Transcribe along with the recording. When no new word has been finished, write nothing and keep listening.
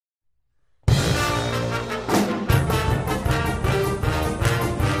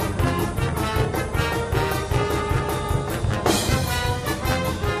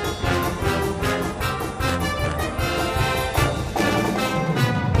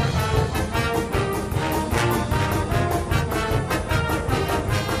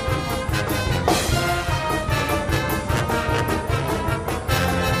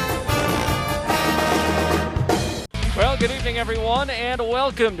everyone, and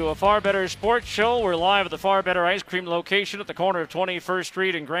welcome to a Far Better Sports Show. We're live at the Far Better Ice Cream location at the corner of 21st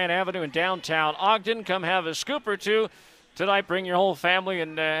Street and Grant Avenue in downtown Ogden. Come have a scoop or two tonight. Bring your whole family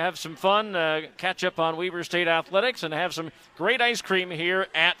and have some fun. Catch up on Weber State athletics and have some great ice cream here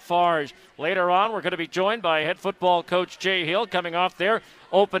at Far's. Later on, we're going to be joined by head football coach Jay Hill, coming off their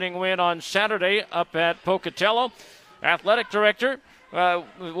opening win on Saturday up at Pocatello. Athletic director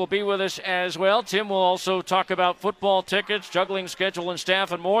will be with us as well. Tim will also talk about football tickets, juggling schedule and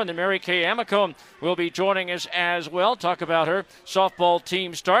staff and more. And then Mary Kay Amicone will be joining us as well, talk about her softball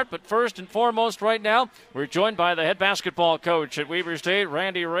team start. But first and foremost right now, we're joined by the head basketball coach at Weber State,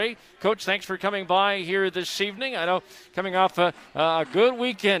 Randy Ray. Coach, thanks for coming by here this evening. I know coming off a good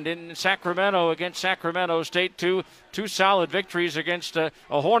weekend in Sacramento against Sacramento State, two solid victories against a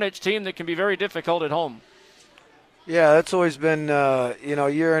Hornets team that can be very difficult at home. Yeah, that's always been,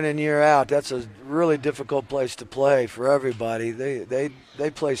 year in and year out. That's a really difficult place to play for everybody. They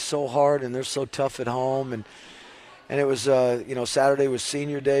play so hard and they're so tough at home. And it was, Saturday was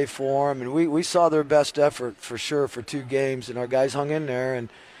senior day for them. And we saw their best effort for sure for 2 games. And our guys hung in there. And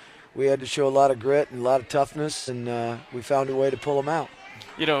we had to show a lot of grit and a lot of toughness. And we found a way to pull them out.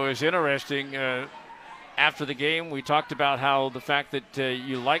 You know, it was interesting. After the game, we talked about how the fact that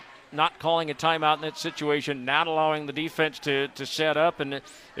you like not calling a timeout in that situation, not allowing the defense to set up, and it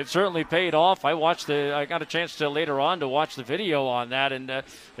certainly paid off. I got a chance to later on to watch the video on that, and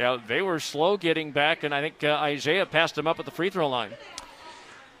they were slow getting back, and I think Isaiah passed them up at the free throw line.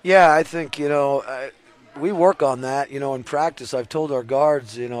 Yeah, I think, we work on that, in practice. I've told our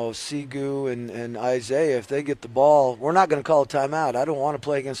guards, Sigu and Isaiah, if they get the ball, we're not going to call a timeout. I don't want to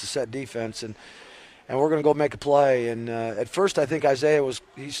play against a set defense, and we're going to go make a play. And at first I think Isaiah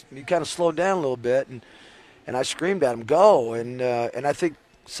he kind of slowed down a little bit, and I screamed at him, go. And I think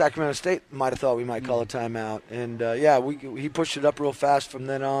Sacramento State might have thought we might call a timeout. And, he pushed it up real fast from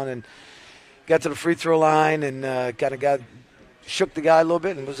then on and got to the free throw line and shook the guy a little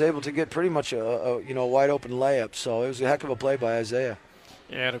bit and was able to get pretty much a wide open layup. So it was a heck of a play by Isaiah.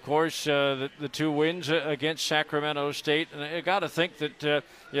 Yeah, and of course, the 2 wins against Sacramento State. And I got to think that, the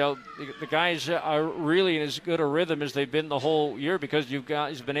guys are really in as good a rhythm as they've been the whole year, because you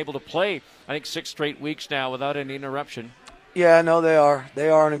guys been able to play, I think, 6 straight weeks now without any interruption. Yeah, no, they are. They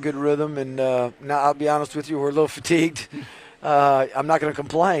are in a good rhythm. And now I'll be honest with you, we're a little fatigued. I'm not going to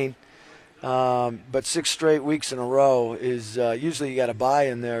complain. But 6 straight weeks in a row is usually you got a bye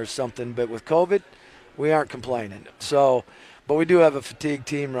in there or something. But with COVID, we aren't complaining. But we do have a fatigued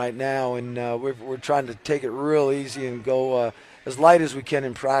team right now, and we're trying to take it real easy and go as light as we can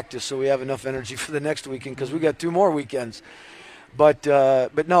in practice so we have enough energy for the next weekend, because we got 2 more weekends. But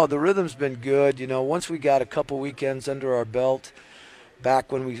no, the rhythm's been good. Once we got a couple weekends under our belt,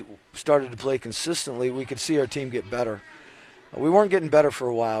 back when we started to play consistently, we could see our team get better. We weren't getting better for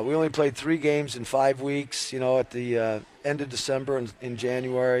a while. We only played 3 games in 5 weeks, at the end of December and in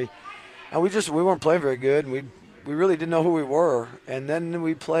January. And we weren't playing very good, and we really didn't know who we were. And then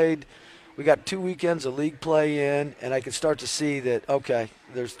we got 2 weekends of league play in, and I could start to see that, okay,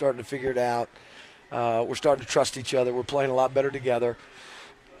 they're starting to figure it out. We're starting to trust each other. We're playing a lot better together.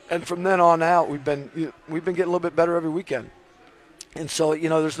 And from then on out, we've been getting a little bit better every weekend. And so,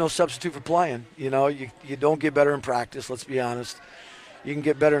 there's no substitute for playing. You don't get better in practice, let's be honest. You can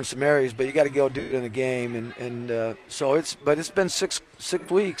get better in some areas, but you got to go do it in a game. So it's been six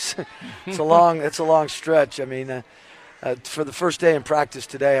weeks. It's a long stretch. I mean, for the first day in practice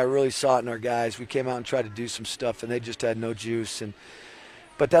today, I really saw it in our guys. We came out and tried to do some stuff, and they just had no juice.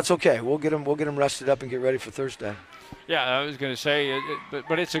 But that's okay. We'll get them rested up and get ready for Thursday. Yeah, I was going to say,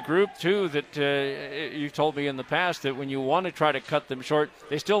 but it's a group, too, that you've told me in the past that when you want to try to cut them short,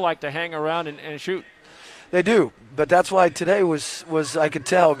 they still like to hang around and shoot. They do, but that's why today was I could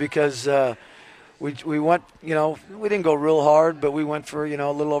tell, because we went, we didn't go real hard, but we went for,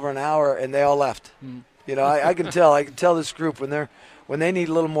 a little over an hour, and they all left. I can tell this group when they need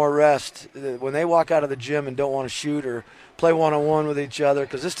a little more rest, when they walk out of the gym and don't want to shoot or play one-on-one with each other,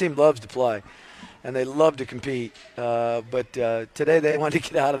 because this team loves to play, and they love to compete. But today they wanted to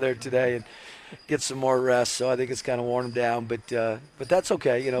get out of there today and get some more rest, so I think it's kind of worn them down. But that's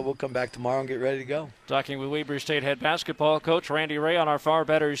okay. We'll come back tomorrow and get ready to go. Talking with Weber State head basketball coach Randy Ray on our Far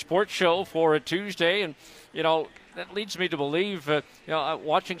Better Sports Show for a Tuesday. And, that leads me to believe,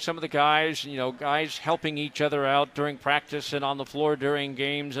 watching some of the guys, guys helping each other out during practice and on the floor during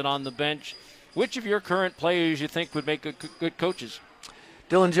games and on the bench. Which of your current players you think would make good coaches?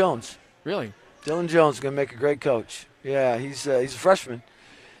 Dylan Jones. Really? Dylan Jones is going to make a great coach. Yeah, he's a freshman.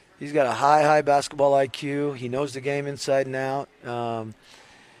 He's got a high basketball IQ. He knows the game inside and out.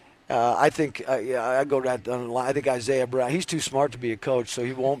 I think I go down the line. I think Isaiah Brown. He's too smart to be a coach, so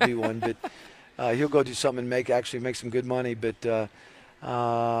he won't be one. But he'll go do something and make some good money. But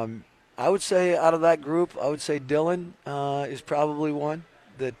I would say out of that group, I would say Dylan is probably one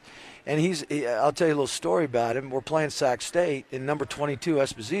that. And I'll tell you a little story about him. We're playing Sac State, and number 22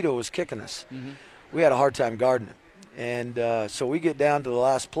 Esposito was kicking us. Mm-hmm. We had a hard time guarding him, and so we get down to the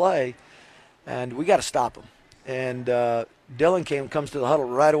last play, and we got to stop him. And Dylan comes to the huddle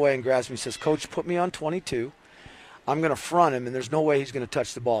right away and grabs me and says, "Coach, put me on 22. I'm going to front him, and there's no way he's going to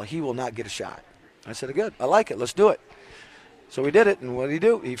touch the ball. He will not get a shot." I said, "Good. I like it. Let's do it." So we did it, and what did he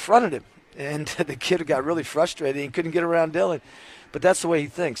do? He fronted him. And the kid got really frustrated. He couldn't get around Dylan. But that's the way he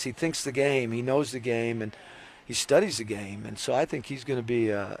thinks. He thinks the game. He knows the game, and he studies the game. And so I think he's going to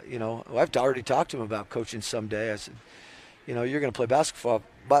be, I've already talked to him about coaching someday. I said, you're going to play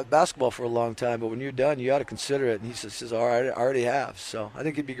basketball for a long time, but when you're done, you ought to consider it. And he says, all right, I already have. So I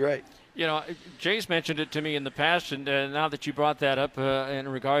think it'd be great. Jay's mentioned it to me in the past, and now that you brought that up in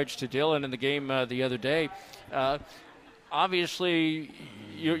regards to Dylan in the game the other day, obviously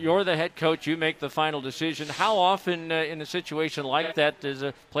you're the head coach. You make the final decision. How often in a situation like that does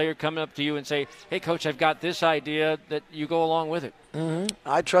a player come up to you and say, "Hey, Coach, I've got this idea," that you go along with it? Mm-hmm.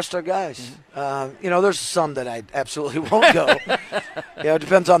 I trust our guys. Mm-hmm. There's some that I absolutely won't go. It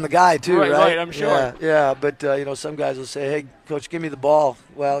depends on the guy too, right? Right, I'm sure. Yeah. But some guys will say, "Hey, Coach, give me the ball."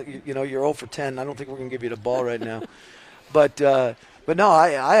 Well, you're 0 for 10. I don't think we're going to give you the ball right now. But no,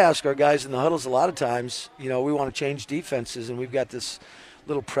 I ask our guys in the huddles a lot of times, we want to change defenses, and we've got this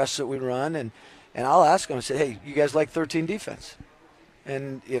little press that we run, and I'll ask them, I say, "Hey, you guys like 13 defense?"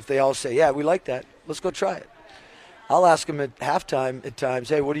 And if they all say, "Yeah, we like that, let's go try it." I'll ask them at halftime at times,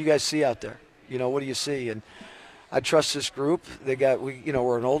 "Hey, what do you guys see out there? What do you see?" And I trust this group.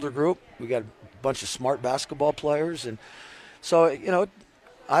 We're an older group. We got a bunch of smart basketball players, and so,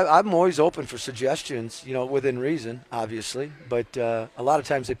 I'm always open for suggestions, within reason, obviously. But a lot of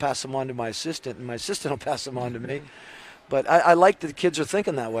times they pass them on to my assistant, and my assistant will pass them on to me. But I like that the kids are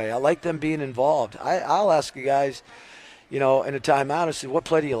thinking that way. I like them being involved. I'll ask the guys, in a timeout, I say, "What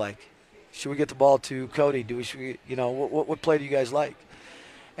play do you like? Should we get the ball to Cody? What play do you guys like?"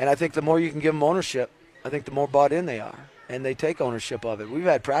 And I think the more you can give them ownership, I think the more bought in they are, and they take ownership of it. We've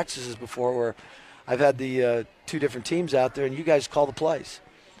had practices before where I've had the two different teams out there, and you guys call the plays.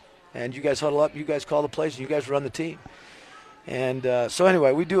 And you guys huddle up, you guys call the plays, and you guys run the team. And so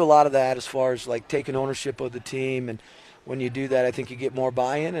anyway, we do a lot of that as far as like taking ownership of the team. And when you do that, I think you get more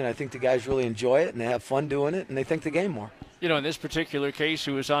buy-in, and I think the guys really enjoy it, and they have fun doing it, and they think the game more. In this particular case,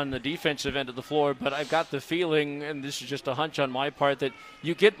 it was on the defensive end of the floor, but I've got the feeling, and this is just a hunch on my part, that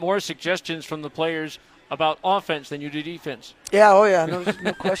you get more suggestions from the players about offense than you do defense. Yeah,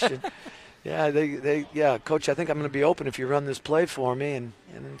 no question. Yeah, Coach, I think I'm going to be open if you run this play for me, and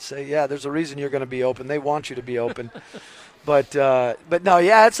say, yeah, there's a reason you're going to be open. They want you to be open. but no,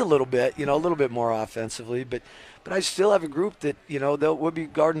 yeah, it's a little bit more offensively. But I still have a group that, we'll be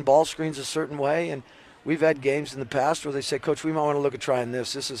guarding ball screens a certain way, and we've had games in the past where they say, "Coach, we might want to look at trying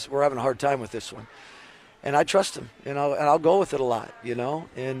this. We're having a hard time with this one." And I trust them, and I'll go with it a lot,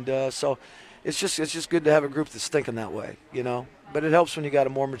 And so it's just good to have a group that's thinking that way, But it helps when you got a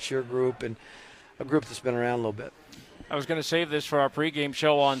more mature group and a group that's been around a little bit. I was going to save this for our pregame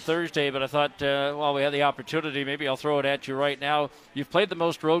show on Thursday, but I thought while we had the opportunity, maybe I'll throw it at you right now. You've played the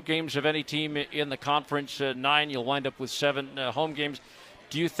most road games of any team in the conference, 9. You'll wind up with 7 home games.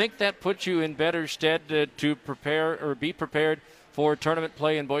 Do you think that puts you in better stead to prepare or be prepared for tournament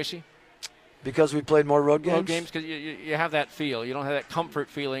play in Boise? Because we played more road games? Road games, because you have that feel. You don't have that comfort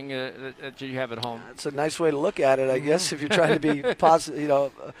feeling that you have at home. That's a nice way to look at it, I guess, if you're trying to be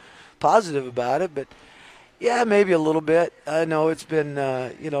positive about it. But, yeah, maybe a little bit. I know it's been,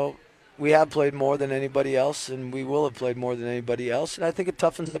 we have played more than anybody else, and we will have played more than anybody else. And I think it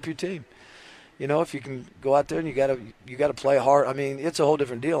toughens up your team. If you can go out there and you got to play hard. I mean, it's a whole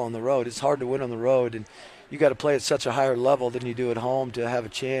different deal on the road. It's hard to win on the road, and you got to play at such a higher level than you do at home to have a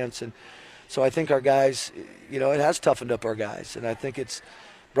chance. And so I think our guys, it has toughened up our guys, and I think it's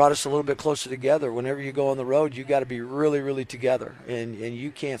brought us a little bit closer together. Whenever you go on the road, you got to be really, really together, and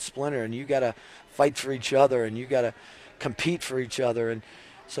you can't splinter, and you got to fight for each other, and you got to compete for each other. And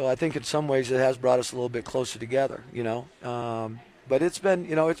so I think in some ways it has brought us a little bit closer together, But it's been,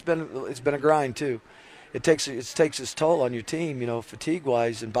 it's been a grind too. It takes its toll on your team,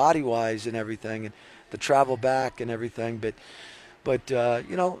 fatigue-wise and body-wise and everything, and the travel back and everything. But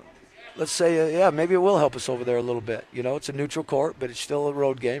let's say, maybe it will help us over there a little bit. It's a neutral court, but it's still a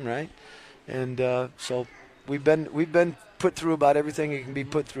road game, right? And so we've been put through about everything you can be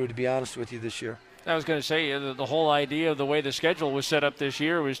put through, to be honest with you, this year. I was going to say the whole idea of the way the schedule was set up this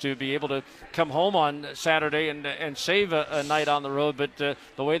year was to be able to come home on Saturday and save a night on the road. But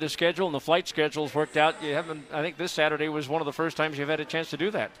the way the schedule and the flight schedules worked out, you haven't. I think this Saturday was one of the first times you've had a chance to do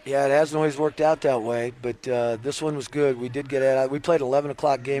that. Yeah, it hasn't always worked out that way, but this one was good. We did get out. We played an 11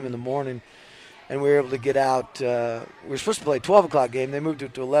 o'clock game in the morning, and we were able to get out. We were supposed to play a 12 o'clock game. They moved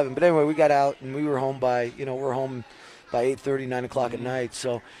it to 11. But anyway, we got out, and we were home by, we're home by 8:30, 9 o'clock at night.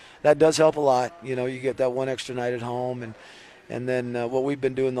 So that does help a lot. You get that one extra night at home. And then what we've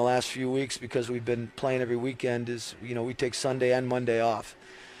been doing the last few weeks, because we've been playing every weekend, is, we take Sunday and Monday off.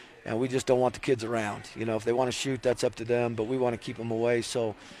 And we just don't want the kids around. If they want to shoot, that's up to them. But we want to keep them away,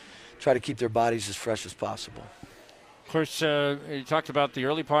 so try to keep their bodies as fresh as possible. Of course, you talked about the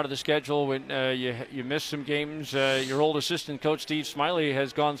early part of the schedule when you missed some games. Your old assistant coach, Steve Smiley,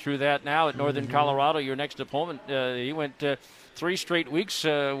 has gone through that now at Northern Colorado. Your next opponent, he went 3 straight weeks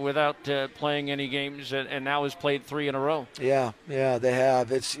without playing any games, and now has played 3 in a row. Yeah, they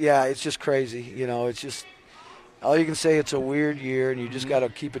have. It's just crazy. It's just all you can say. It's a weird year, and you just got to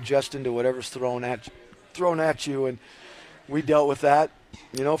keep adjusting to whatever's thrown at you. And we dealt with that,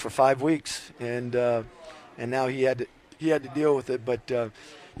 for 5 weeks, and now he had to deal with it. But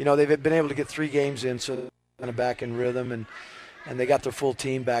they've been able to get 3 games in, so they're kind of back in rhythm, and they got their full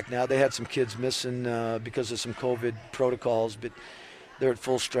team back now. They had some kids missing because of some COVID protocols, but they're at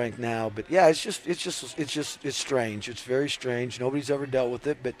full strength now. But yeah, it's strange. It's very strange. Nobody's ever dealt with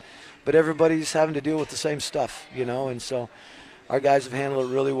it, but everybody's having to deal with the same stuff, and so our guys have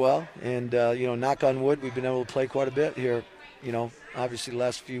handled it really well. And knock on wood, we've been able to play quite a bit here, obviously the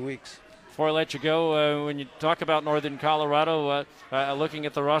last few weeks. Before I let you go, when you talk about Northern Colorado, looking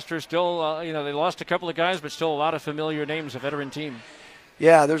at the roster, still, they lost a couple of guys, but still a lot of familiar names, a veteran team.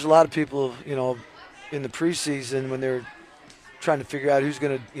 Yeah, there's a lot of people, in the preseason when they're trying to figure out who's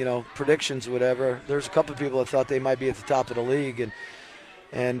going to, predictions or whatever. There's a couple of people that thought they might be at the top of the league,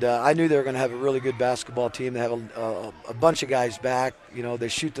 and I knew they were going to have a really good basketball team. They have a bunch of guys back. They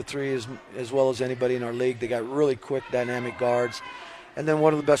shoot the three as well as anybody in our league. They got really quick, dynamic guards. And then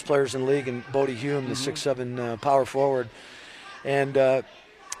one of the best players in the league, in Bodie Hume, the 6'7" power forward. And,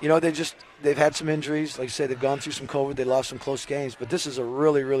 they've had some injuries. Like I said, they've gone through some COVID. They lost some close games. But this is a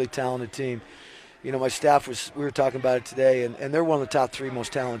really, really talented team. My staff we were talking about it today, and they're one of the top 3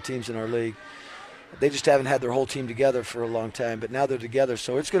 most talented teams in our league. They just haven't had their whole team together for a long time, but now they're together.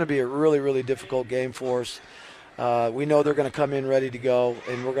 So it's going to be a really, really difficult game for us. We know they're going to come in ready to go,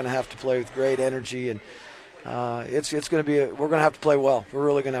 and we're going to have to play with great energy. And it's going to be we're going to have to play well. We're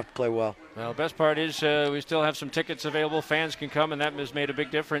really going to have to play well. Well, the best part is we still have some tickets available. Fans can come, and that has made a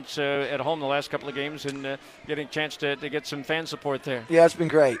big difference at home the last couple of games, and getting a chance to get some fan support there. Yeah, it's been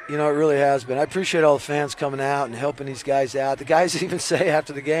great. It really has been. I appreciate all the fans coming out and helping these guys out. The guys even say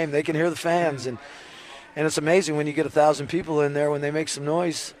after the game they can hear the fans, and it's amazing when you get 1,000 people in there when they make some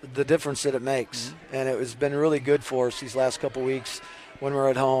noise, the difference that it makes. And it has been really good for us these last couple of weeks when we're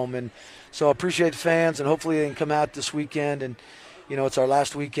at home. And so I appreciate the fans, and hopefully they can come out this weekend. And, it's our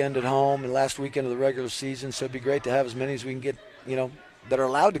last weekend at home and last weekend of the regular season, so it'd be great to have as many as we can get, that are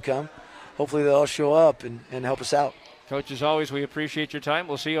allowed to come. Hopefully they'll all show up and help us out. Coach, as always, we appreciate your time.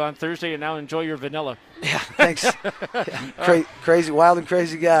 We'll see you on Thursday, and now enjoy your vanilla. Yeah, thanks. Crazy, wild and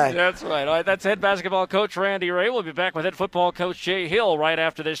crazy guy. That's right. All right, that's head basketball coach Randy Ray. We'll be back with head football coach Jay Hill right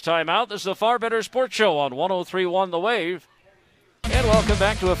after this timeout. This is the Far Better Sports Show on 103.1 The Wave. And welcome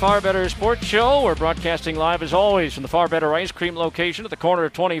back to a Far Better Sports Show. We're broadcasting live as always from the Far Better Ice Cream location at the corner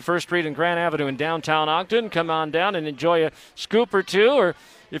of 21st Street and Grand Avenue in downtown Ogden. Come on down and enjoy a scoop or two, or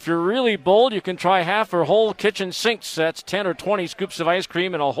if you're really bold, you can try half or whole kitchen sinks. That's 10 or 20 scoops of ice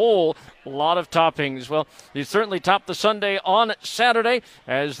cream and a whole lot of toppings. Well, you certainly topped the Sunday on Saturday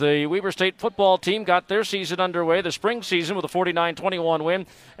as the Weber State football team got their season underway, the spring season, with a 49-21 win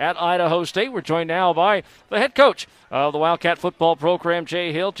at Idaho State. We're joined now by the head coach of the Wildcat football program,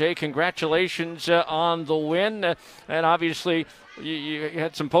 Jay Hill. Jay, congratulations on the win. And obviously, you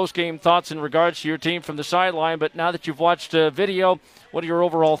had some post-game thoughts in regards to your team from the sideline, but now that you've watched video, what are your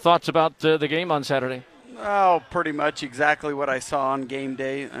overall thoughts about the game on Saturday? Oh, pretty much exactly what I saw on game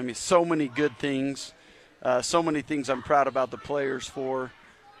day. I mean, so many good things, so many things I'm proud about the players for.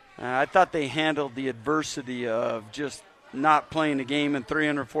 I thought they handled the adversity of just not playing a game in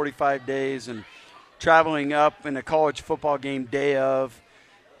 345 days and traveling up in a college football game day of.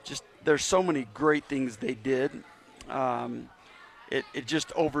 Just there's so many great things they did. It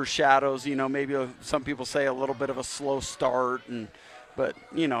just overshadows, maybe some people say a little bit of a slow start, but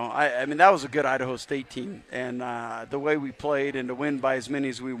I mean that was a good Idaho State team, and the way we played and to win by as many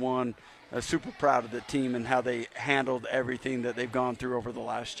as we won, super proud of the team and how they handled everything that they've gone through over the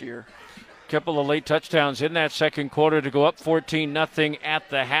last year. couple of late touchdowns in that second quarter to go up 14-0 at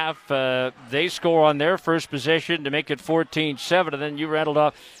the half. They score on their first possession to make it 14-7, and then you rattled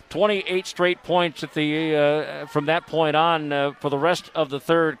off 28 straight points at the from that point on for the rest of the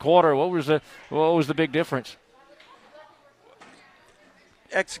third quarter. What was the big difference?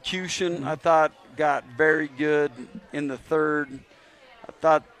 Execution, I thought, got very good in the third. I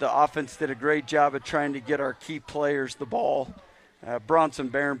thought the offense did a great job of trying to get our key players the ball. Bronson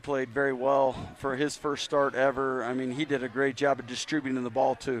Barron played very well for his first start ever. I mean, he did a great job of distributing the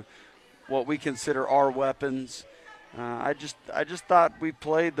ball to what we consider our weapons. I just thought we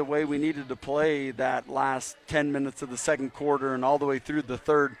played the way we needed to play that last 10 minutes of the second quarter and all the way through the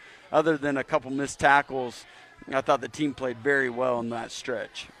third. Other than a couple missed tackles, I thought the team played very well in that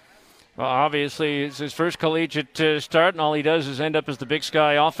stretch. Well, obviously, it's his first collegiate start, and all he does is end up as the Big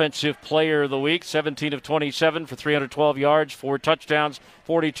Sky Offensive Player of the Week. 17 of 27 for 312 yards, 4 touchdowns,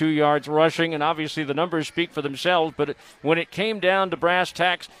 42 yards rushing, and obviously the numbers speak for themselves. But when it came down to brass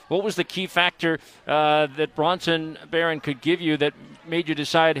tacks, what was the key factor that Bronson Barron could give you that made you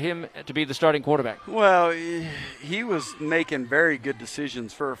decide him to be the starting quarterback? Well, he was making very good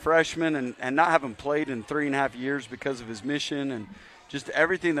decisions for a freshman and not having played in 3.5 years because of his mission and just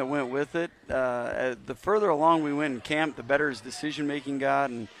everything that went with it. The further along we went in camp, the better his decision-making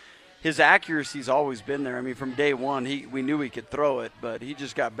got, and his accuracy's always been there. I mean, from day one, we knew he could throw it, but he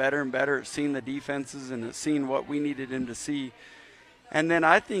just got better and better at seeing the defenses and at seeing what we needed him to see. And then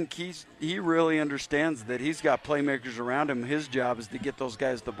I think he really understands that he's got playmakers around him. His job is to get those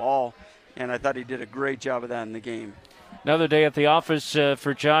guys the ball, and I thought he did a great job of that in the game. Another day at the office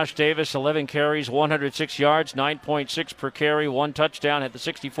for Josh Davis, 11 carries, 106 yards, 9.6 per carry, 1 touchdown, had the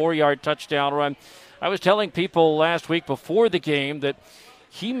 64-yard touchdown run. I was telling people last week before the game that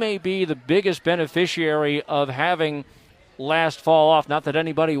he may be the biggest beneficiary of having last fall off. Not that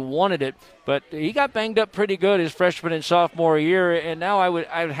anybody wanted it, but he got banged up pretty good his freshman and sophomore year, and now I would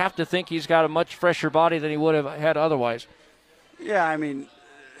have to think he's got a much fresher body than he would have had otherwise. Yeah, I mean,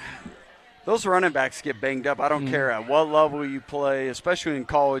 those running backs get banged up. I don't care at what level you play, especially in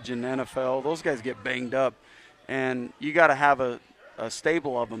college and NFL. Those guys get banged up, and you got to have a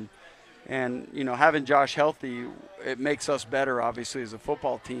stable of them. And, you know, having Josh healthy, it makes us better, obviously, as a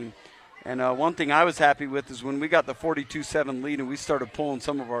football team. And one thing I was happy with is when we got the 42-7 lead and we started pulling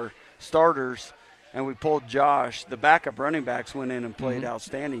some of our starters and we pulled Josh, the backup running backs went in and played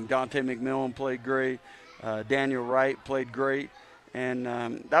outstanding. Dante McMillan played great. Daniel Wright played great. And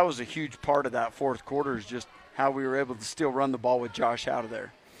that was a huge part of that fourth quarter is just how we were able to still run the ball with Josh out of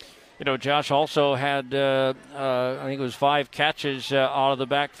there. You know, Josh also had, I think it was 5 catches out of the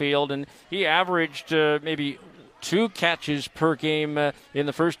backfield, and he averaged maybe 2 catches per game in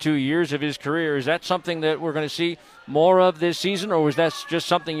the first 2 years of his career. Is that something that we're going to see more of this season, or was that just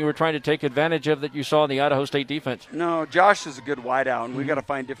something you were trying to take advantage of that you saw in the Idaho State defense? No, Josh is a good wideout, and we got to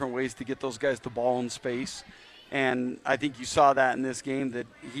find different ways to get those guys the ball in space. And I think you saw that in this game that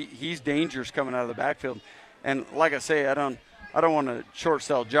he's dangerous coming out of the backfield. And like I say, I don't want to short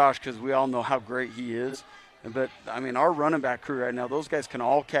sell Josh because we all know how great he is. But, I mean, our running back crew right now, those guys can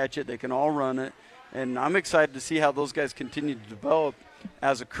all catch it. They can all run it. And I'm excited to see how those guys continue to develop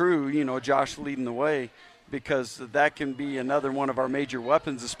as a crew, you know, Josh leading the way, because that can be another one of our major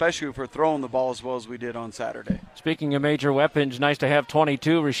weapons, especially if we're throwing the ball as well as we did on Saturday. Speaking of major weapons, nice to have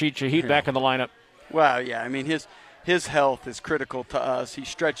 22, Rashid Shaheed back in the lineup. Well, yeah, I mean, his health is critical to us. He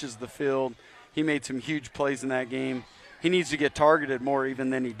stretches the field. He made some huge plays in that game. He needs to get targeted more even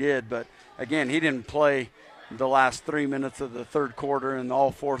than he did. But, again, he didn't play the last 3 minutes of the third quarter and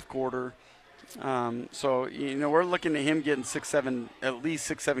all fourth quarter. So, you know, we're looking at him getting at least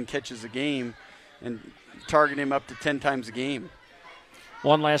 6-7 catches a game and targeting him up to 10 times a game.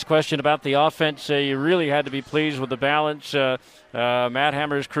 One last question about the offense. You really had to be pleased with the balance. Matt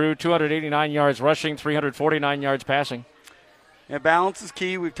Hammer's crew, 289 yards rushing, 349 yards passing. Yeah, balance is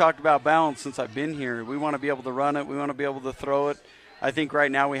key. We've talked about balance since I've been here. We want to be able to run it. We want to be able to throw it. I think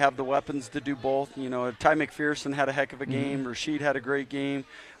right now we have the weapons to do both. You know, Ty McPherson had a heck of a game. Rashid had a great game.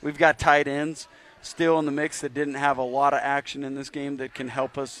 We've got tight ends still in the mix that didn't have a lot of action in this game that can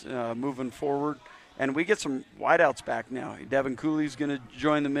help us moving forward. And we get some wideouts back now. Devin Cooley's going to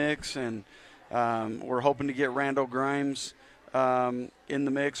join the mix, and we're hoping to get Randall Grimes in the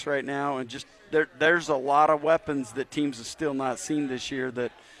mix right now. And just there's a lot of weapons that teams have still not seen this year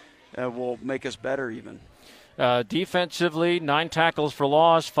that will make us better even. Defensively, 9 tackles for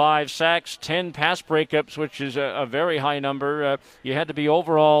loss, 5 sacks, 10 pass breakups, which is a very high number. You had to be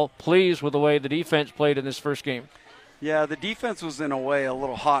overall pleased with the way the defense played in this first game. Yeah, the defense was in a way a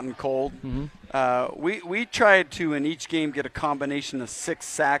little hot and cold. We tried to in each game get a combination of 6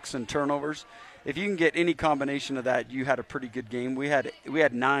 sacks and turnovers. If you can get any combination of that, you had a pretty good game. We had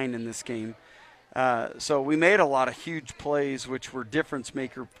 9 in this game. So we made a lot of huge plays, which were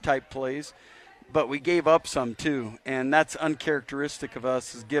difference-maker type plays, but we gave up some too, and that's uncharacteristic of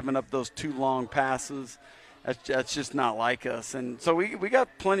us, is giving up those 2 long passes. That's just not like us. And so we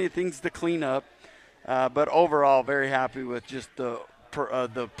got plenty of things to clean up. But overall, very happy with just the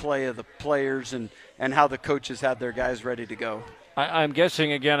play of the players and how the coaches had their guys ready to go. I'm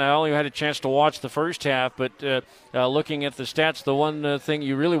guessing, again, I only had a chance to watch the first half, but looking at the stats, the one thing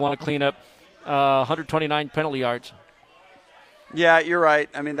you really want to clean up, 129 penalty yards. Yeah, you're right.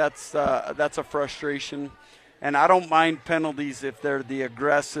 I mean, that's a frustration. And I don't mind penalties if they're the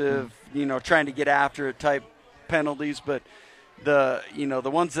aggressive, trying to get after it type penalties, but the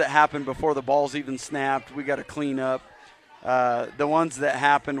ones that happen before the ball's even snapped, we got to clean up. The ones that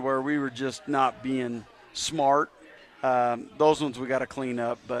happened where we were just not being smart, those ones we got to clean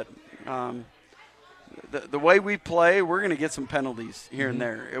up. But the way we play, we're going to get some penalties here and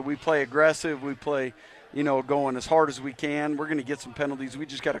there. If we play aggressive, we play, going as hard as we can, we're going to get some penalties. We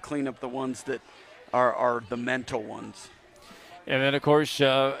just got to clean up the ones that are the mental ones. And then, of course,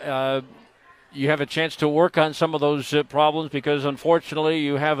 you have a chance to work on some of those problems because, unfortunately,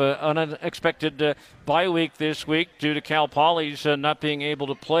 you have an unexpected bye week this week due to Cal Poly's not being able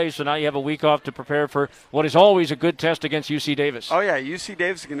to play. So now you have a week off to prepare for what is always a good test against UC Davis. Oh, yeah, UC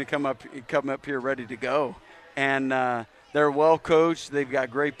Davis is going to come up here ready to go. And they're well coached. They've got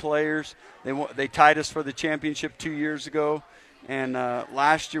great players. They tied us for the championship 2 years ago. And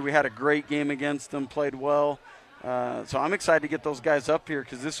last year we had a great game against them, played well. So I'm excited to get those guys up here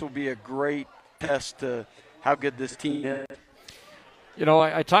because this will be a great test to how good this team is.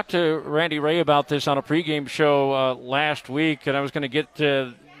 I talked to Randy Ray about this on a pregame show last week, and I was going to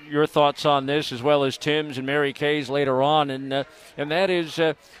get your thoughts on this as well as Tim's and Mary Kay's later on, and that is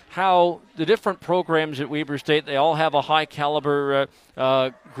how the different programs at Weber State, they all have a high-caliber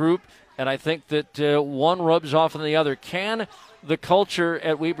group, and I think that one rubs off on the other. Can the culture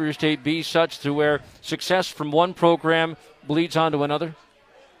at Weber State be such to where success from one program bleeds on to another?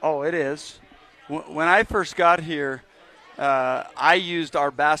 Oh, it is. When I first got here, I used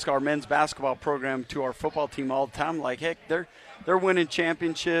our men's basketball program to our football team all the time. Like, heck, they're winning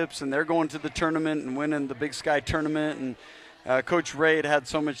championships and they're going to the tournament and winning the Big Sky tournament. And Coach Ray had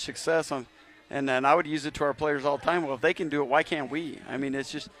so much success and then I would use it to our players all the time. Well, if they can do it, why can't we? I mean,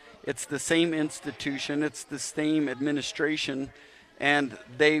 it's the same institution, it's the same administration, and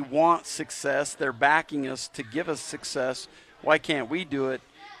they want success. They're backing us to give us success. Why can't we do it?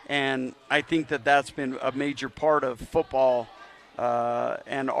 And I think that's been a major part of football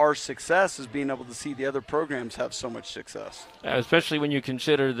and our success is being able to see the other programs have so much success. Especially when you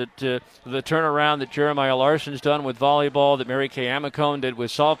consider that the turnaround that Jeremiah Larson's done with volleyball, that Mary Kay Amicone did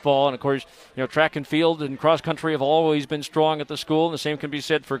with softball, and, of course, track and field and cross country have always been strong at the school, and the same can be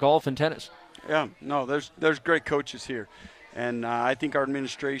said for golf and tennis. Yeah, no, there's great coaches here. And I think our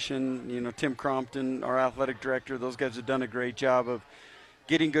administration, Tim Crompton, our athletic director, those guys have done a great job of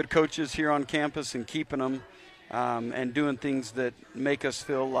getting good coaches here on campus and keeping them and doing things that make us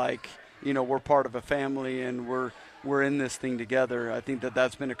feel like, we're part of a family and we're in this thing together. I think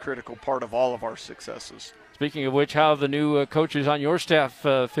that's been a critical part of all of our successes. Speaking of which, how have the new coaches on your staff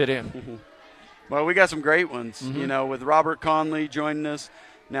fit in? Well, we got some great ones, with Robert Conley joining us.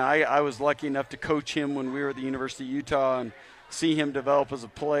 Now, I was lucky enough to coach him when we were at the University of Utah and see him develop as a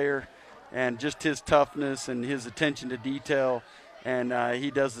player and just his toughness and his attention to detail. And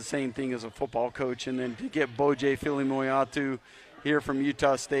he does the same thing as a football coach. And then to get Boje Filimoyatu here from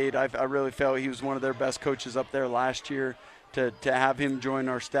Utah State, I really felt he was one of their best coaches up there last year. To have him join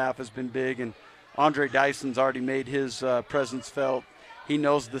our staff has been big. And Andre Dyson's already made his presence felt. He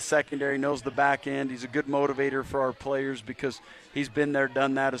knows the secondary, knows the back end. He's a good motivator for our players because he's been there,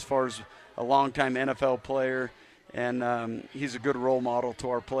 done that as far as a longtime NFL player. And he's a good role model to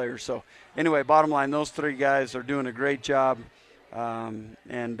our players. So anyway, bottom line, those three guys are doing a great job.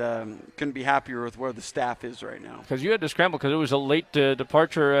 Couldn't be happier with where the staff is right now. Because you had to scramble because it was a late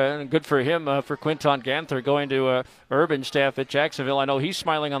departure, and good for him, for Quinton Ganther going to urban staff at Jacksonville. I know he's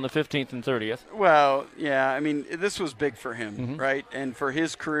smiling on the 15th and 30th. Well, yeah, I mean, this was big for him, right? And for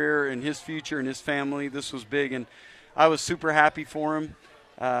his career and his future and his family, this was big, and I was super happy for him.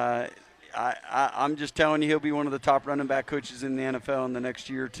 I'm just telling you, he'll be one of the top running back coaches in the NFL in the next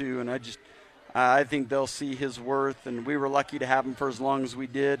year or two, and I think they'll see his worth, and we were lucky to have him for as long as we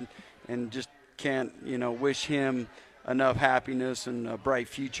did, and just can't, wish him enough happiness and a bright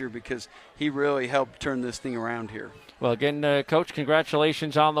future because he really helped turn this thing around here. Well, again, Coach,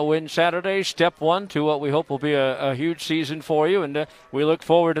 congratulations on the win Saturday. Step one to what we hope will be a huge season for you, and we look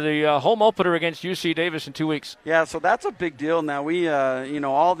forward to the home opener against UC Davis in 2 weeks. Yeah, so that's a big deal. Now we,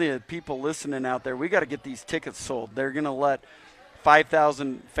 all the people listening out there, we got to get these tickets sold. They're going to let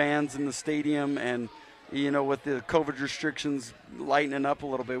 5,000 fans in the stadium, and with the COVID restrictions lightening up a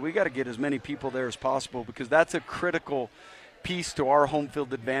little bit, we got to get as many people there as possible because that's a critical piece to our home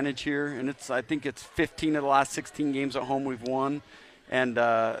field advantage here, and I think it's 15 of the last 16 games at home we've won, and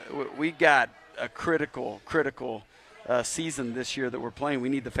we got a critical season this year that we're playing. We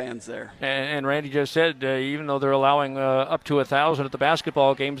need the fans there. And Randy just said, even though they're allowing up to 1,000 at the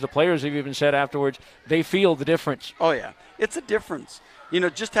basketball games, the players have even said afterwards they feel the difference. Oh yeah, it's a difference.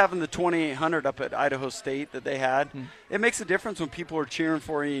 Just having the 2,800 up at Idaho State that they had, it makes a difference when people are cheering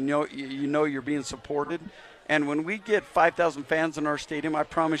for you. You know you're being supported. And when we get 5,000 fans in our stadium, I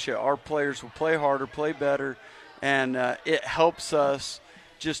promise you our players will play harder, play better, and it helps us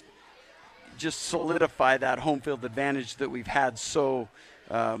just solidify that home field advantage that we've had so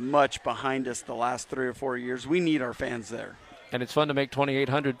much behind us the last 3 or 4 years. We need our fans there. And it's fun to make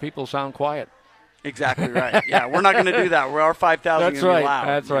 2,800 people sound quiet. Exactly right. Yeah, we're not going to do that. We're our 5,000 That's right. Loud,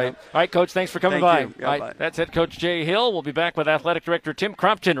 That's right. All right, Coach, thanks for coming by. Yeah, right, bye. That's head coach Jay Hill. We'll be back with athletic director Tim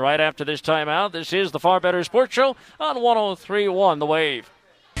Crumpton right after this timeout. This is the Far Better Sports Show on 103.1 The Wave.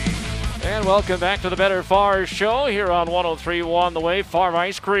 And welcome back to the Better Far Show here on 103.1 The Wave. Far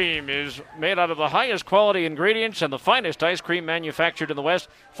Ice Cream is made out of the highest quality ingredients and the finest ice cream manufactured in the West.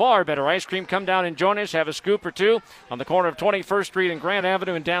 Far Better Ice Cream. Come down and join us. Have a scoop or two on the corner of 21st Street and Grant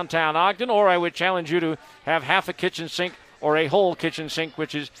Avenue in downtown Ogden. Or I would challenge you to have half a kitchen sink or a whole kitchen sink,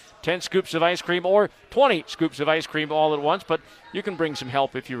 which is 10 scoops of ice cream or 20 scoops of ice cream all at once, but you can bring some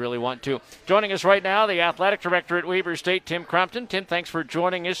help if you really want to. Joining us right now, the athletic director at Weber State, Tim Crumpton. Tim, thanks for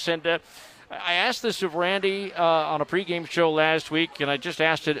joining us. And I asked this of Randy on a pregame show last week, and I just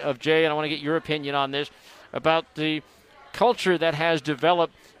asked it of Jay, and I want to get your opinion on this, about the culture that has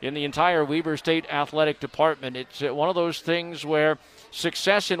developed in the entire Weber State athletic department. It's one of those things where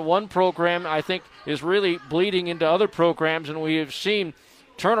success in one program, I think, is really bleeding into other programs, and we have seen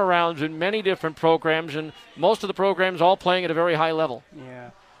turnarounds in many different programs, and most of the programs all playing at a very high level. Yeah.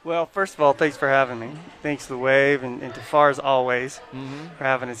 Well, first of all, thanks for having me. Thanks to the Wave and to FAR as always for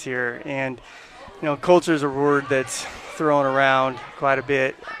having us here. And, culture is a word that's thrown around quite a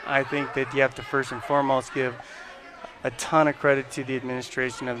bit. I think that you have to first and foremost give a ton of credit to the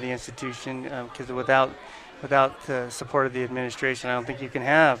administration of the institution because without the support of the administration, I don't think you can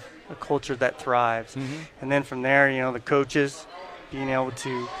have a culture that thrives. And then from there, the coaches, being able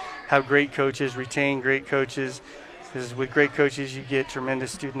to have great coaches, retain great coaches, because with great coaches you get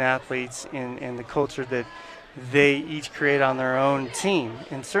tremendous student athletes and the culture that they each create on their own team.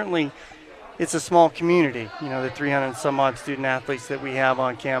 And certainly it's a small community, the 300 and some odd student athletes that we have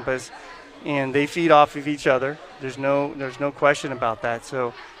on campus, and they feed off of each other. There's no question about that.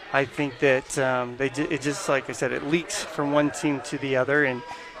 So I think that it just, like I said, it leaks from one team to the other and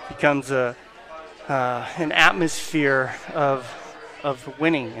becomes an atmosphere of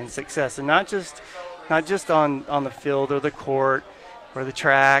winning and success, and not just on the field or the court or the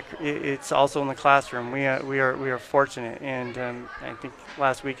track. It's also in the classroom. We are fortunate, and I think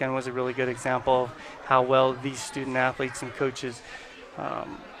last weekend was a really good example of how well these student athletes and coaches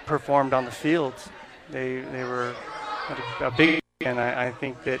performed on the field. They were a big, and I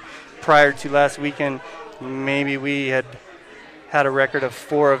think that prior to last weekend, maybe we had a record of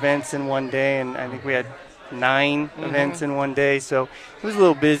 4 events in one day, and I think we had 9 events in one day, so it was a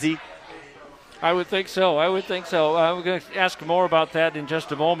little busy. I would think so. I'm going to ask more about that in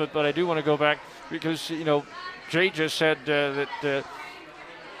just a moment, but I do want to go back because, Jay just said that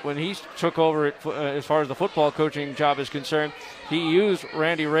when he took over as far as the football coaching job is concerned, he used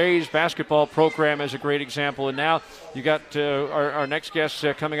Randy Ray's basketball program as a great example. And now you got our next guest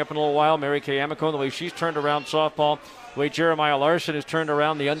coming up in a little while, Mary Kay Amico, the way she's turned around softball, the way Jeremiah Larson has turned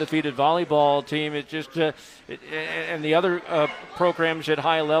around the undefeated volleyball team. It just and the other programs at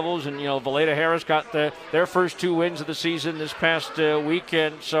high levels. And, Valeda Harris got their first 2 wins of the season this past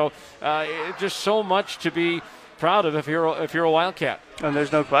weekend. So just so much to be proud of if you're a Wildcat. And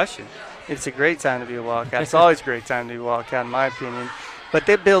there's no question. It's a great time to be a Wildcat. It's always a great time to be a Wildcat, in my opinion. But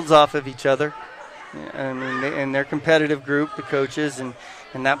it builds off of each other. I mean, and they're a competitive group, the coaches, and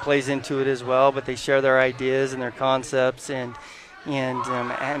that plays into it as well. But they share their ideas and their concepts and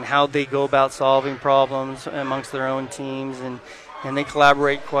how they go about solving problems amongst their own teams, and they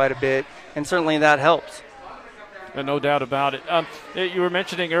collaborate quite a bit. And certainly that helps. No doubt about it. You were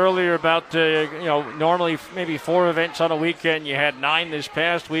mentioning earlier about normally maybe 4 events on a weekend. You had 9 this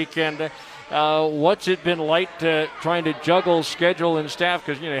past weekend. What's it been like trying to juggle schedule and staff?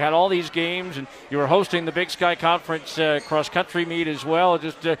 Because you had all these games, and you were hosting the Big Sky Conference cross-country meet as well.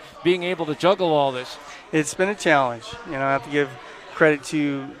 Just being able to juggle all this. It's been a challenge. I have to give credit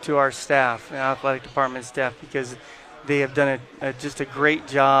to our staff, the athletic department staff, because they have done just a great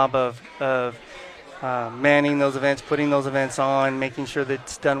job of manning those events, putting those events on, making sure that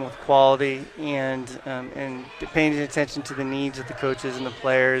it's done with quality, and paying attention to the needs of the coaches and the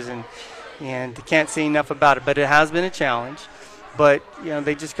players, and can't say enough about it. But it has been a challenge. But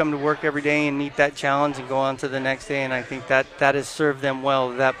they just come to work every day and meet that challenge and go on to the next day, and I think that has served them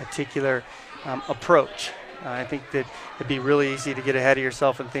well, that particular approach. I think that it'd be really easy to get ahead of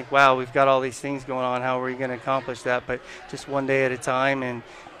yourself and think, wow, we've got all these things going on, how are we going to accomplish that? But just one day at a time, and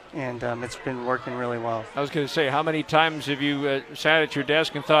it's been working really well. I was going to say, how many times have you sat at your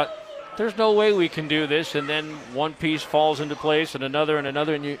desk and thought, there's no way we can do this, and then one piece falls into place and another,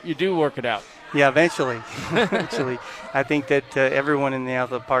 and you do work it out? Yeah, eventually. Eventually. I think that everyone in the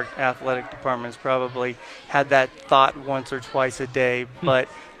athletic department has probably had that thought once or twice a day. But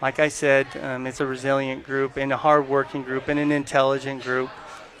like I said, it's a resilient group and a hard-working group and an intelligent group.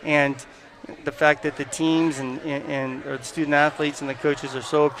 And the fact that the teams and the student athletes and the coaches are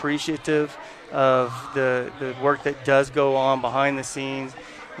so appreciative of the work that does go on behind the scenes.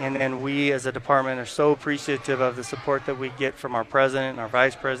 And we as a department are so appreciative of the support that we get from our president, our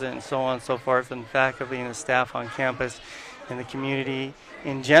vice president, and so on and so forth, and the faculty and the staff on campus and the community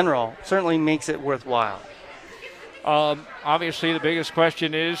in general. Certainly makes it worthwhile. Obviously, the biggest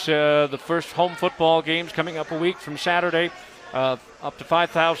question is the first home football games coming up a week from Saturday. Up to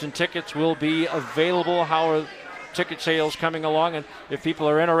 5,000 tickets will be available. How are ticket sales coming along? And if people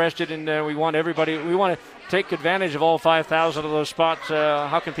are interested, and we want to take advantage of all 5,000 of those spots,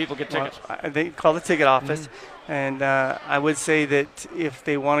 how can people get tickets? Well, they call the ticket office, and I would say that if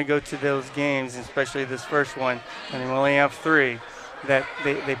they want to go to those games, especially this first one, and they only have 3, that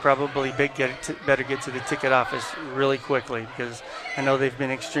they probably better get to the ticket office really quickly, because I know they've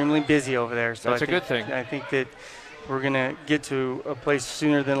been extremely busy over there. So that's a good thing. I think that we're going to get to a place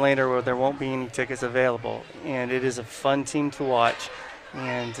sooner than later where there won't be any tickets available, and it is a fun team to watch.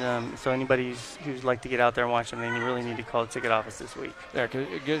 And so anybody who'd like to get out there and watch them, they really need to call the ticket office this week. Yeah,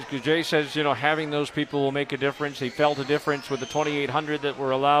 because Jay says, having those people will make a difference. He felt a difference with the 2,800 that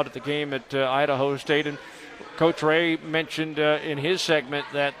were allowed at the game at Idaho State. And Coach Ray mentioned in his segment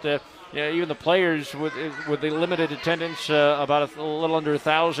that even the players with the limited attendance, about a little under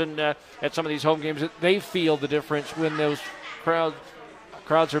 1,000 at some of these home games, they feel the difference when those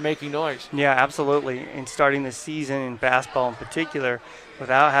crowds are making noise. Yeah, absolutely. And starting the season in basketball in particular,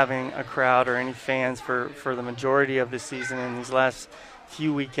 without having a crowd or any fans for the majority of the season, and these last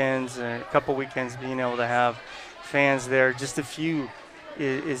few weekends, a couple weekends, being able to have fans there, just a few,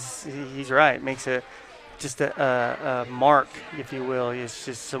 he's right, makes it just a mark, if you will. It's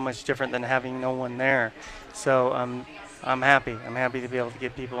just so much different than having no one there. So I'm happy. I'm happy to be able to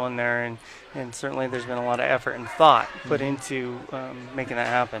get people in there, and certainly there's been a lot of effort and thought put into making that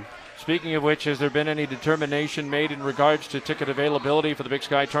happen. Speaking of which, has there been any determination made in regards to ticket availability for the Big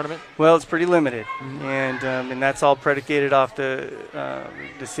Sky tournament? Well, it's pretty limited, and that's all predicated off the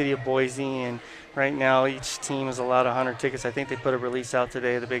city of Boise. And right now, each team is allowed 100 tickets. I think they put a release out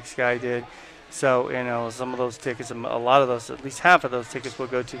today. The Big Sky did. So, some of those tickets, a lot of those, at least half of those tickets will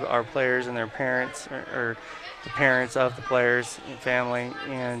go to our players and their parents, or the parents of the players and family.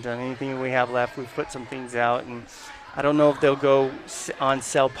 And anything we have left, we've put some things out. And I don't know if they'll go on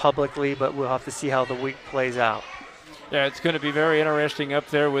sale publicly, but we'll have to see how the week plays out. Yeah, it's going to be very interesting up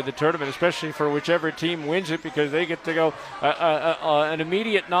there with the tournament, especially for whichever team wins it, because they get to go an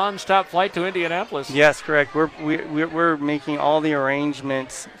immediate nonstop flight to Indianapolis. Yes, correct. We're making all the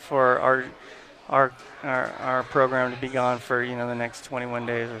arrangements for our program to be gone for the next 21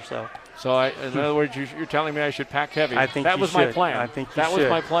 days or so. So in other words, you're telling me I should pack heavy. I think that was my plan. I think that was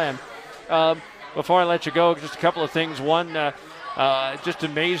my plan. Before I let you go, just a couple of things. One, just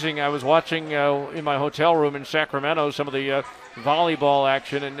amazing. I was watching in my hotel room in Sacramento some of the volleyball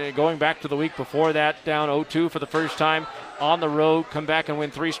action, and going back to the week before that, down 0-2 for the first time on the road, come back and win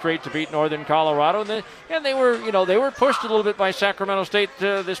 3 straight to beat Northern Colorado. And they were pushed a little bit by Sacramento State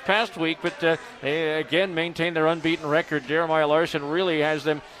this past week, but they again maintained their unbeaten record. Jeremiah Larson really has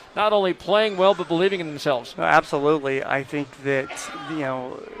them not only playing well but believing in themselves. Absolutely. I think that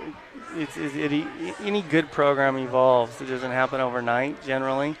any good program evolves. It doesn't happen overnight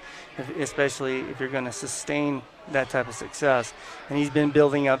generally, especially if you're going to sustain that type of success. And he's been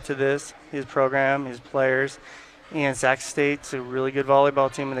building up to this, his program, his players. And Sac State's a really good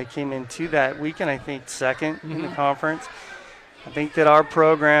volleyball team, and they came into that weekend, I think, second in the conference. I think that our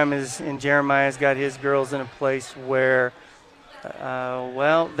program and Jeremiah's got his girls in a place where,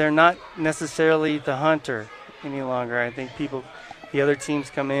 they're not necessarily the hunter any longer. I think the other teams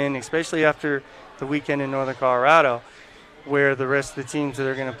come in, especially after the weekend in Northern Colorado, where the rest of the teams that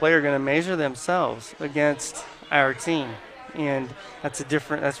are going to play are going to measure themselves against our team. And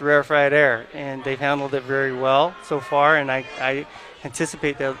that's rarefied air, and they've handled it very well so far, and I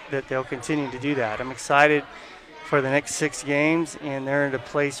anticipate that they'll continue to do that. I'm excited for the next 6 games, and they're in a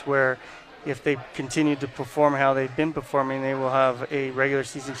place where if they continue to perform how they've been performing, they will have a regular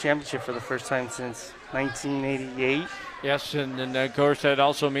season championship for the first time since 1988. Yes, and of course that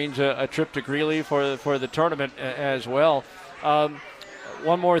also means a trip to Greeley for the tournament as well.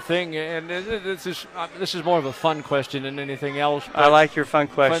 One more thing, and this is more of a fun question than anything else. I like your fun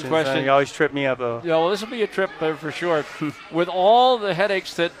questions. Fun question. You always trip me up, though. Yeah, well, this will be a trip for sure. With all the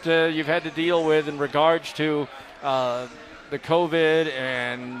headaches that you've had to deal with in regards to the COVID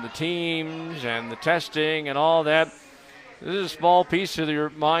and the teams and the testing and all that, this is a small piece of your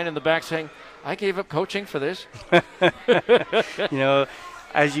mind in the back saying, I gave up coaching for this.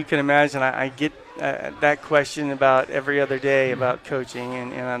 As you can imagine, I get that question about every other day about coaching,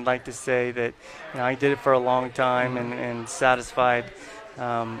 and I'd like to say that I did it for a long time and satisfied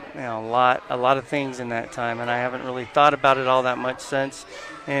a lot of things in that time, and I haven't really thought about it all that much since.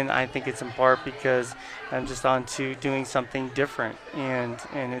 And I think it's in part because I'm just on to doing something different, and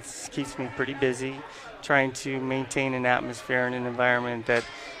it keeps me pretty busy trying to maintain an atmosphere and an environment that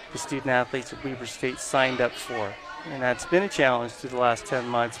the student athletes at Weber State signed up for. And that's been a challenge through the last 10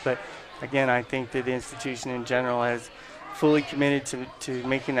 months. But, again, I think that the institution in general has fully committed to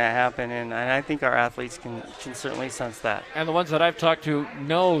making that happen. And I think our athletes can certainly sense that. And the ones that I've talked to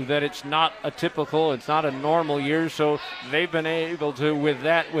know that it's not it's not a normal year. So they've been able to, with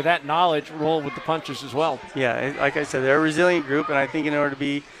that knowledge, roll with the punches as well. Yeah, like I said, they're a resilient group. And I think in order to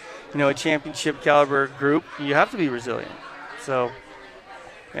be, a championship caliber group, you have to be resilient. So,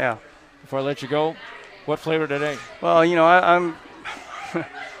 yeah. Before I let you go, what flavor today? Well, I'm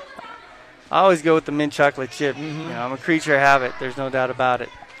I always go with the mint chocolate chip. I'm a creature of habit. There's no doubt about it.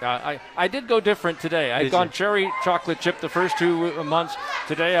 I did go different today. I'd gone cherry chocolate chip the first 2 months.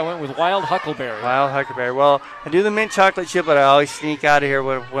 Today I went with wild huckleberry. Wild huckleberry. Well, I do the mint chocolate chip, but I always sneak out of here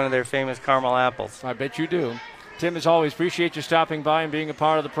with one of their famous caramel apples. I bet you do. Tim, as always, appreciate you stopping by and being a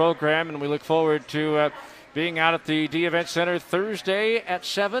part of the program, and we look forward to being out at the D Event Center Thursday at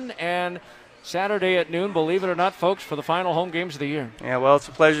 7 and Saturday at noon, believe it or not, folks, for the final home games of the year. Yeah, well, it's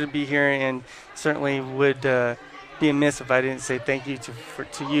a pleasure to be here, and certainly would be amiss if I didn't say thank you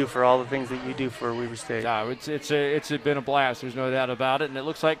to you for all the things that you do for Weber State. It's been a blast. There's no doubt about it, and it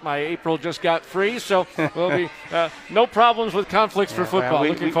looks like my April just got free, so we'll be no problems with conflicts for football.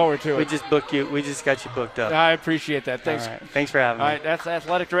 Looking forward to it. We just got you booked up. I appreciate that. Thanks. All right. Thanks for having me. All right, that's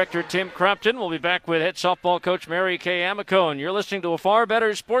Athletic Director Tim Crumpton. We'll be back with head softball coach Mary Kay Amicone. You're listening to a Far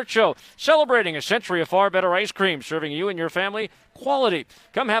Better Sports Show, celebrating a century of Far Better ice cream, serving you and your family quality.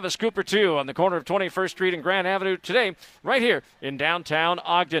 Come have a scoop or two on the corner of 21st Street and Grand Avenue today, right here in downtown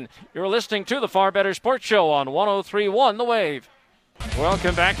Ogden. You're listening to the Far Better Sports Show on 103.1 The Wave.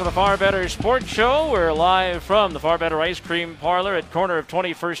 Welcome back to the Far Better Sports Show. We're live from the Far Better Ice Cream Parlor at corner of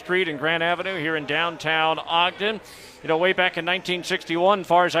 21st Street and Grand Avenue here in downtown Ogden. Way back in 1961,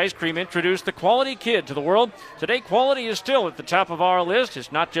 Far's Ice Cream introduced the Quality Kid to the world. Today, quality is still at the top of our list.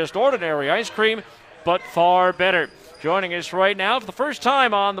 It's not just ordinary ice cream, but far better. Joining us right now for the first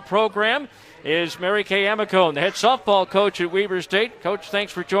time on the program is Mary Kay Amicone, the head softball coach at Weber State. Coach,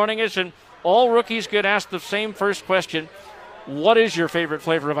 thanks for joining us. And all rookies get asked the same first question. What is your favorite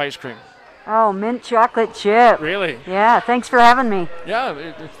flavor of ice cream? Oh, mint chocolate chip. Really? Yeah, thanks for having me.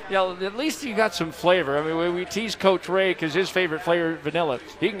 Yeah, at least you got some flavor. I mean, we tease Coach Ray because his favorite flavor is vanilla.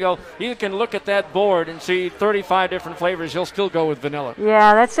 He can look at that board and see 35 different flavors. He'll still go with vanilla.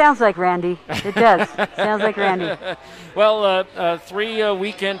 Yeah, that sounds like Randy. It does. Sounds like Randy. Well, 3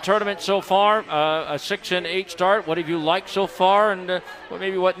 weekend tournaments so far, a 6-8 start. What have you liked so far, and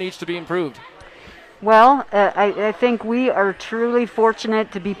maybe what needs to be improved? Well, I think we are truly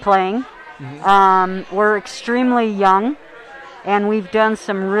fortunate to be playing. We're extremely young, and we've done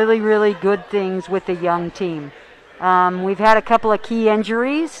some really, really good things with the young team. We've had a couple of key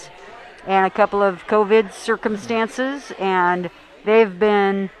injuries and a couple of COVID circumstances, and they've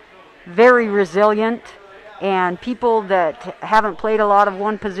been very resilient. And people that haven't played a lot of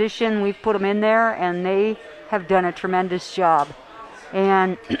one position, we've put them in there, and they have done a tremendous job.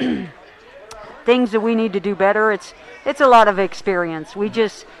 And things that we need to do better, it's a lot of experience.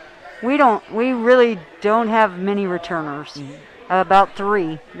 we really don't have many returners. About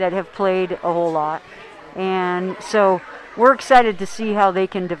 3 that have played a whole lot. And so we're excited to see how they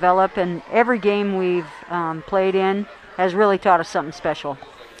can develop, and every game we've played in has really taught us something special.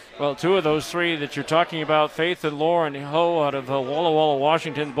 Well, 2 of those 3 that you're talking about, Faith and Lauren Ho out of Walla Walla,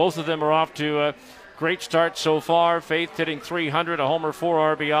 Washington, both of them are off to a great start so far. Faith hitting 300, a homer,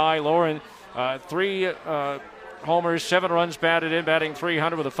 4 RBI. Lauren, 3 homers, 7 runs batted in, batting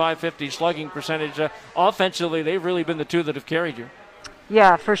 300 with a .550 slugging percentage. Offensively, they've really been the 2 that have carried you.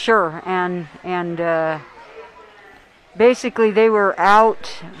 Yeah, for sure. And basically they were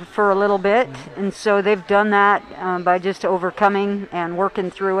out for a little bit, and so they've done that by just overcoming and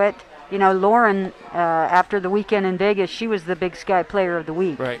working through it. You know, Lauren, after the weekend in Vegas, she was the Big Sky Player of the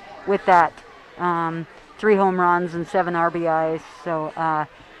Week. Right. With that. 3 home runs and 7 RBIs. So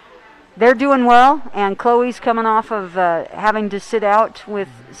they're doing well, and Chloe's coming off of having to sit out with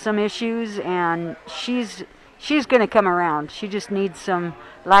some issues, and she's going to come around. She just needs some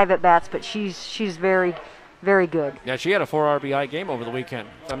live at bats, but she's very, very good. Yeah, she had a 4 RBI game over the weekend,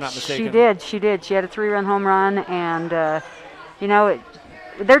 if I'm not mistaken. She did. She had a 3-run home run, and you know,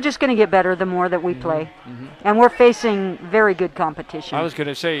 they're just going to get better the more that we play, and we're facing very good competition. I was going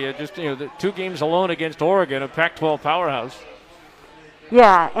to say, the 2 games alone against Oregon, a Pac-12 powerhouse.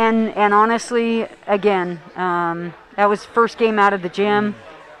 Yeah, and honestly, again, that was first game out of the gym,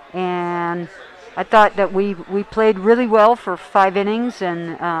 and I thought that we played really well for 5 innings,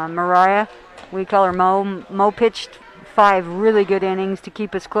 and Mariah, we call her Mo pitched 5 really good innings to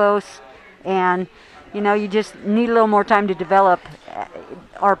keep us close, and you know, you just need a little more time to develop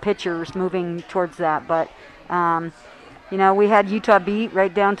our pitchers moving towards that. But you know, we had Utah beat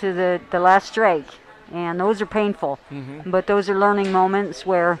right down to the last strike, and those are painful. But those are learning moments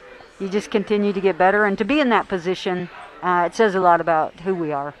where you just continue to get better, and to be in that position, it says a lot about who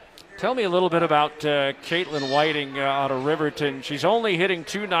we are. Tell me a little bit about Caitlin Whiting out of Riverton. She's only hitting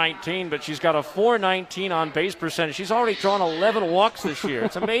 .219, but she's got a .419 on base percentage. She's already drawn 11 walks this year.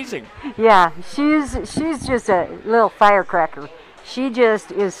 It's amazing. Yeah, she's just a little firecracker. She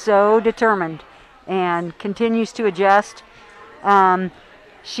just is so determined and continues to adjust.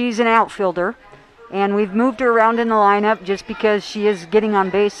 She's an outfielder, and we've moved her around in the lineup just because she is getting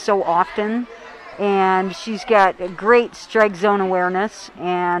on base so often, and she's got a great strike zone awareness,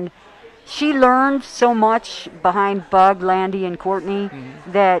 and she learned so much behind Bug, Landy, and Courtney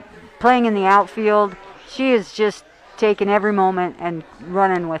that playing in the outfield, she is just taking every moment and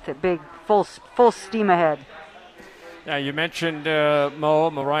running with it, big, full steam ahead. Now, you mentioned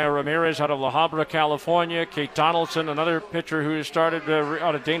Mariah Ramirez out of La Habra, California. Kate Donaldson, another pitcher who started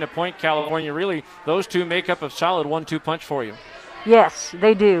out of Dana Point, California. Really, those 2 make up a solid 1-2 punch for you. Yes,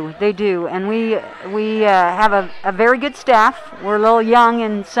 they do. And we have a very good staff. We're a little young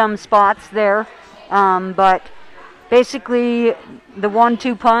in some spots there, but basically the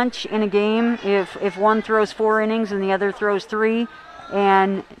 1-2 punch in a game, if one throws 4 innings and the other throws 3,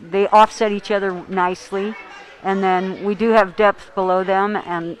 and they offset each other nicely, and then we do have depth below them,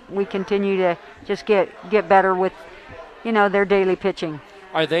 and we continue to just get better with, you know, their daily pitching.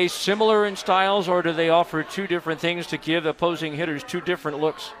 Are they similar in styles, or do they offer 2 different things to give opposing hitters 2 different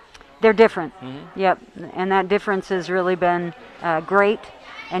looks? They're different. Yep, and that difference has really been great.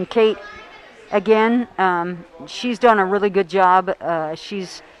 And Kate, again, she's done a really good job.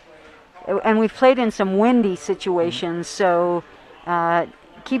 And we've played in some windy situations, so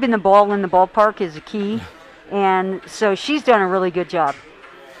keeping the ball in the ballpark is a key. And so she's done a really good job.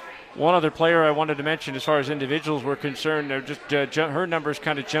 One other player I wanted to mention as far as individuals were concerned, her numbers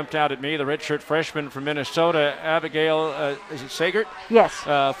kind of jumped out at me. The redshirt freshman from Minnesota, Abigail, is it Sagert? Yes.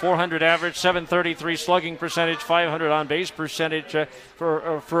 400 average, 733 slugging percentage, 500 on base percentage.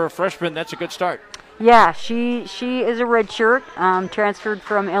 For a freshman, that's a good start. Yeah, she is a redshirt, transferred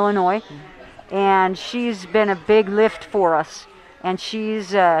from Illinois, and she's been a big lift for us. And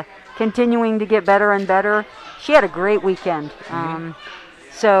she's continuing to get better and better. She had a great weekend.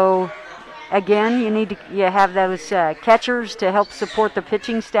 So, again, you have those catchers to help support the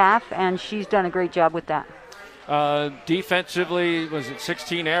pitching staff, and she's done a great job with that. Defensively, was it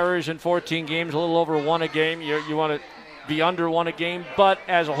 16 errors in 14 games, a little over 1 a game? You want to be under 1 a game, but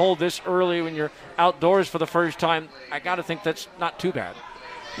as a whole this early when you're outdoors for the first time, I got to think that's not too bad.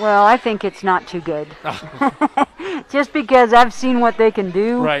 Well, I think it's not too good. Just because I've seen what they can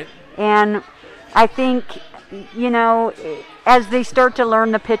do. Right. And I think, you know, as they start to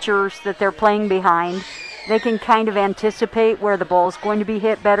learn the pitchers that they're playing behind, they can kind of anticipate where the ball's going to be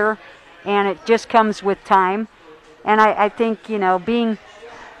hit better, and it just comes with time. And I think, you know,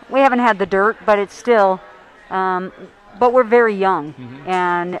 we haven't had the dirt, but it's still, but we're very young,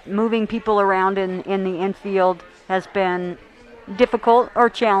 and moving people around in the infield has been difficult or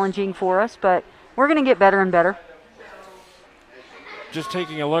challenging for us, but we're going to get better and better. Just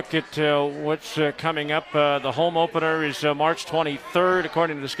taking a look at what's coming up. The home opener is March 23rd,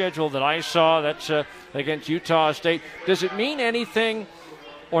 according to the schedule that I saw. That's against Utah State. Does it mean anything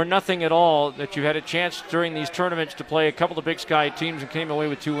or nothing at all that you had a chance during these tournaments to play a couple of Big Sky teams and came away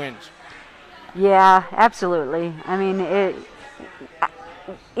with 2 wins? Yeah, absolutely. I mean,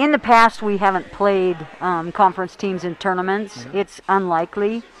 in the past we haven't played conference teams in tournaments. It's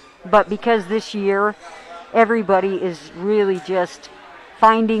unlikely. But because this year everybody is really just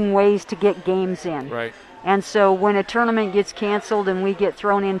finding ways to get games in. Right. And so when a tournament gets canceled and we get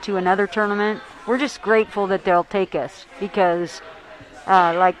thrown into another tournament, we're just grateful that they'll take us, because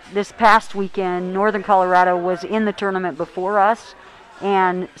like this past weekend, Northern Colorado was in the tournament before us,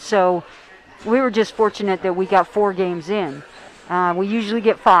 and so we were just fortunate that we got 4 games in. We usually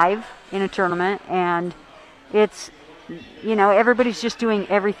get 5 in a tournament, and it's, everybody's just doing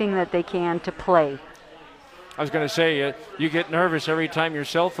everything that they can to play. I was going to say, you get nervous every time your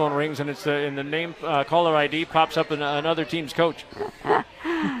cell phone rings and it's in the name caller ID pops up in another team's coach.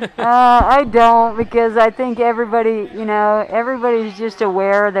 I don't, because I think everybody's just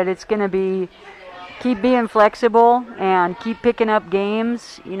aware that it's going to be keep being flexible and keep picking up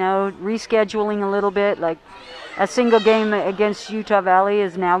games, rescheduling a little bit. Like a single game against Utah Valley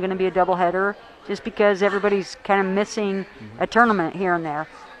is now going to be a doubleheader, just because everybody's kind of missing a tournament here and there.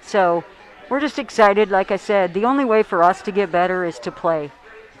 So we're just excited. Like I said, the only way for us to get better is to play.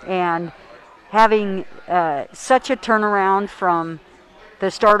 And having such a turnaround from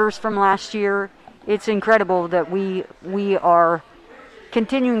the starters from last year, it's incredible that we are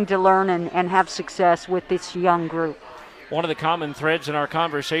continuing to learn and have success with this young group. One of the common threads in our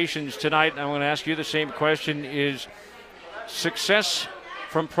conversations tonight, and I'm going to ask you the same question, is success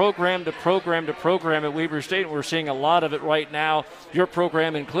from program to program to program at Weber State. We're seeing a lot of it right now, your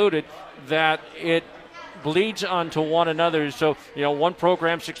program included, that it bleeds onto one another. So, one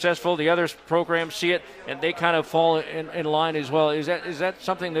program successful, the other programs see it, and they kind of fall in line as well. Is that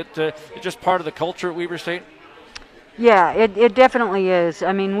something that is just part of the culture at Weber State? Yeah, it definitely is.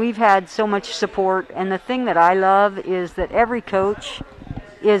 I mean, we've had so much support, and the thing that I love is that every coach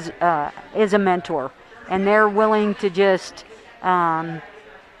is a mentor, and they're willing to just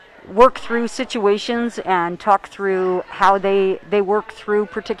work through situations and talk through how they work through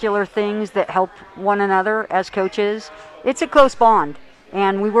particular things that help one another as coaches. It's a close bond,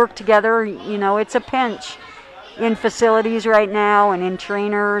 and we work together. It's a pinch in facilities right now and in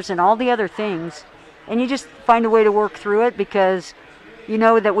trainers and all the other things, and you just find a way to work through it, because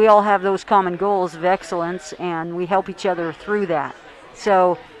that we all have those common goals of excellence, and we help each other through that.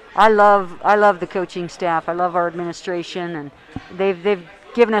 So I love the coaching staff. I love our administration, and they've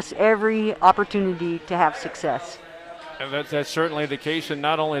given us every opportunity to have success. And that's certainly the case, and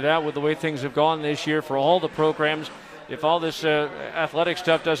not only that, with the way things have gone this year for all the programs, if all this athletic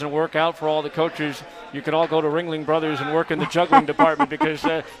stuff doesn't work out for all the coaches, you could all go to Ringling Brothers and work in the juggling department, because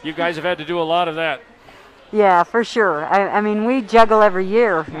you guys have had to do a lot of that. Yeah, for sure. I mean, we juggle every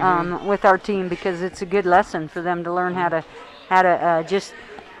year with our team, because it's a good lesson for them to learn how to just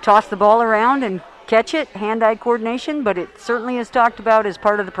toss the ball around and catch it, hand-eye coordination, but it certainly is talked about as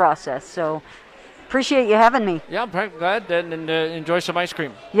part of the process. So appreciate you having me. Yeah, I'm glad, and enjoy some ice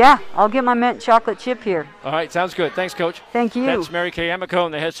cream. Yeah, I'll get my mint chocolate chip here. All right, sounds good. Thanks, Coach. Thank you. That's Mary Kay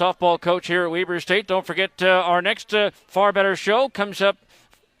Amicone, the head softball coach here at Weber State. Don't forget, our next Far Better show comes up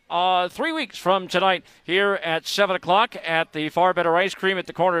 3 weeks from tonight here at 7 o'clock at the Far Better Ice Cream at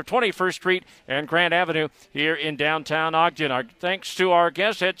the corner of 21st Street and Grant Avenue here in downtown Ogden. Our thanks to our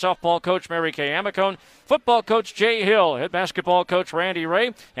guest, head softball coach Mary Kay Amicone, football coach Jay Hill, head basketball coach Randy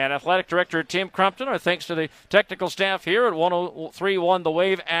Ray, and athletic director Tim Crumpton. Our thanks to the technical staff here at 103.1 The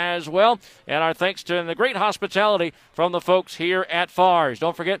Wave as well. And our thanks to the great hospitality from the folks here at FARS.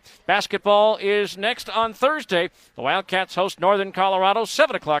 Don't forget, basketball is next on Thursday. The Wildcats host Northern Colorado,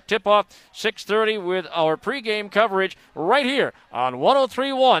 7 o'clock tip-off, 6:30 with our pregame coverage right here on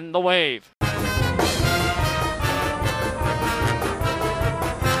 103.1 The Wave.